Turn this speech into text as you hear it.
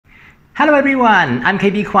Hello everyone, I'm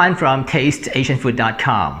KB Kwan from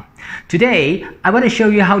tasteasianfood.com. Today, I want to show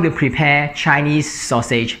you how to prepare Chinese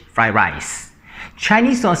sausage fried rice.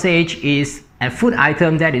 Chinese sausage is a food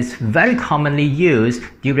item that is very commonly used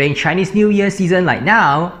during Chinese New Year season like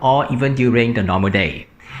now, or even during the normal day.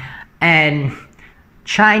 And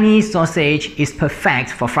Chinese sausage is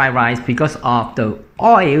perfect for fried rice because of the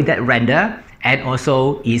oil that render and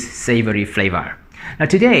also its savory flavor. Now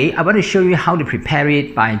today, I want to show you how to prepare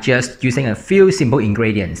it by just using a few simple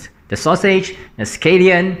ingredients. The sausage, the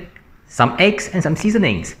scallion, some eggs and some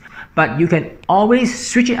seasonings. But you can always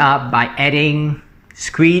switch it up by adding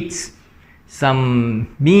squids,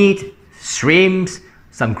 some meat, shrimps,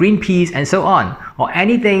 some green peas and so on, or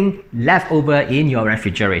anything left over in your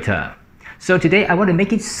refrigerator. So today I want to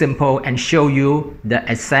make it simple and show you the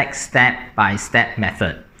exact step-by-step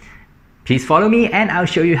method. Please follow me and I'll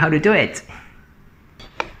show you how to do it.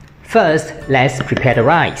 First, let's prepare the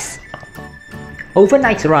rice.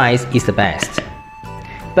 Overnight rice is the best.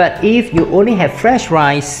 But if you only have fresh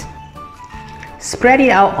rice, spread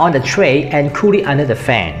it out on the tray and cool it under the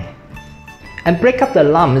fan. And break up the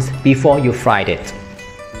lumps before you fry it.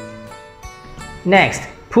 Next,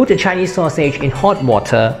 put the Chinese sausage in hot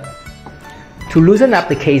water to loosen up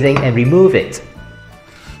the casing and remove it.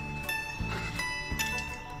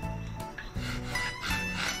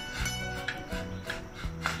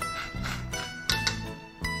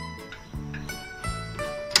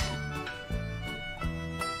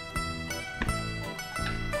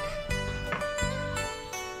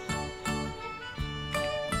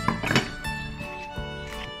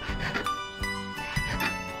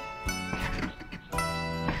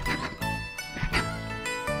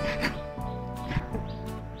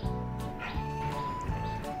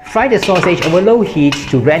 Fry the sausage over low heat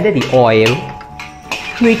to render the oil,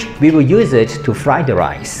 which we will use it to fry the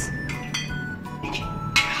rice.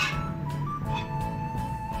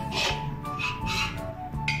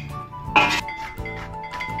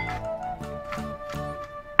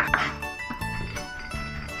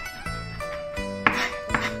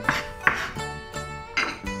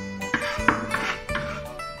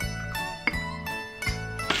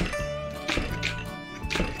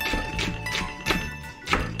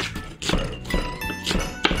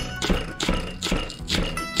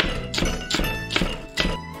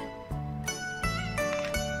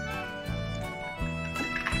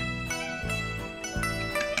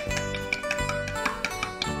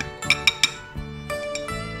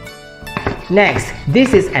 Next,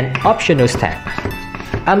 this is an optional step.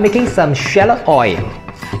 I'm making some shallot oil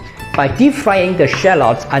by deep frying the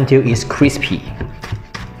shallots until it's crispy.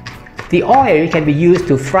 The oil can be used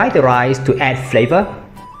to fry the rice to add flavor,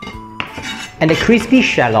 and the crispy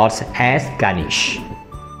shallots as garnish.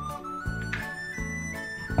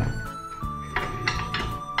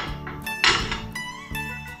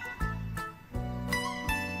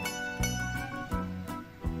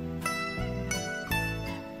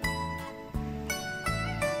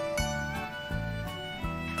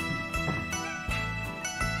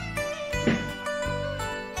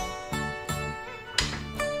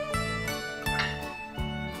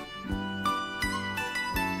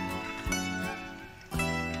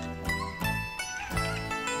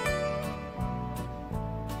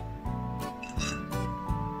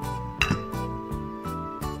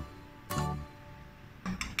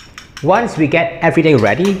 Once we get everything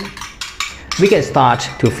ready, we can start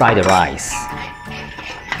to fry the rice.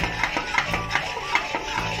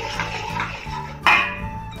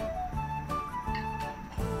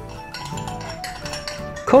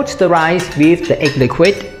 Coat the rice with the egg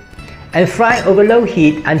liquid and fry over low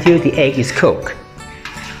heat until the egg is cooked.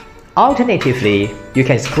 Alternatively, you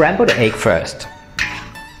can scramble the egg first.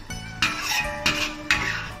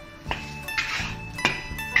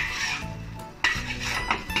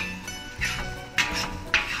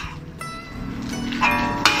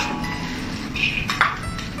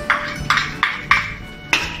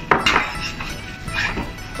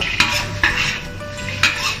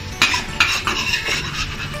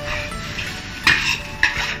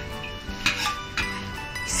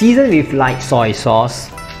 Season with light soy sauce,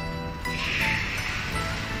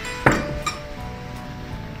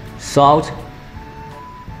 salt,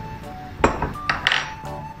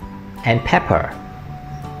 and pepper.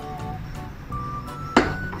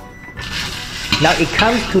 Now it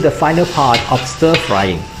comes to the final part of stir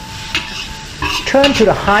frying. Turn to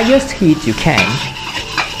the highest heat you can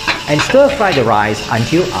and stir fry the rice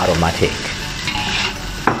until aromatic.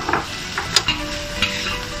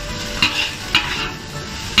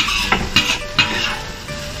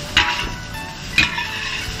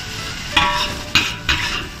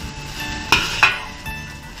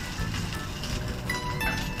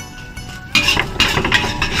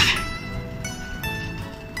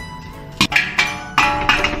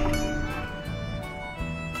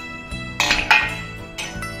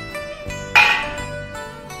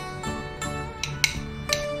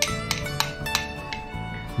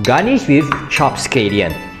 garnish with chopped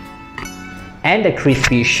scallion and the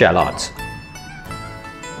crispy shallot.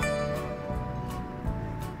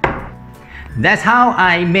 That's how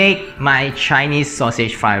I make my Chinese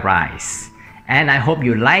sausage fried rice. And I hope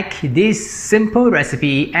you like this simple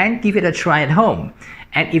recipe and give it a try at home.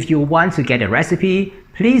 And if you want to get a recipe,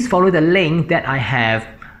 please follow the link that I have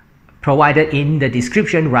provided in the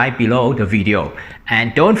description right below the video.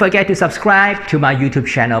 And don't forget to subscribe to my YouTube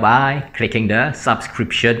channel by clicking the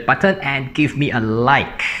subscription button and give me a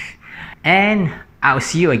like. And I'll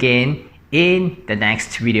see you again in the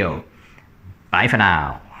next video. Bye for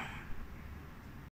now.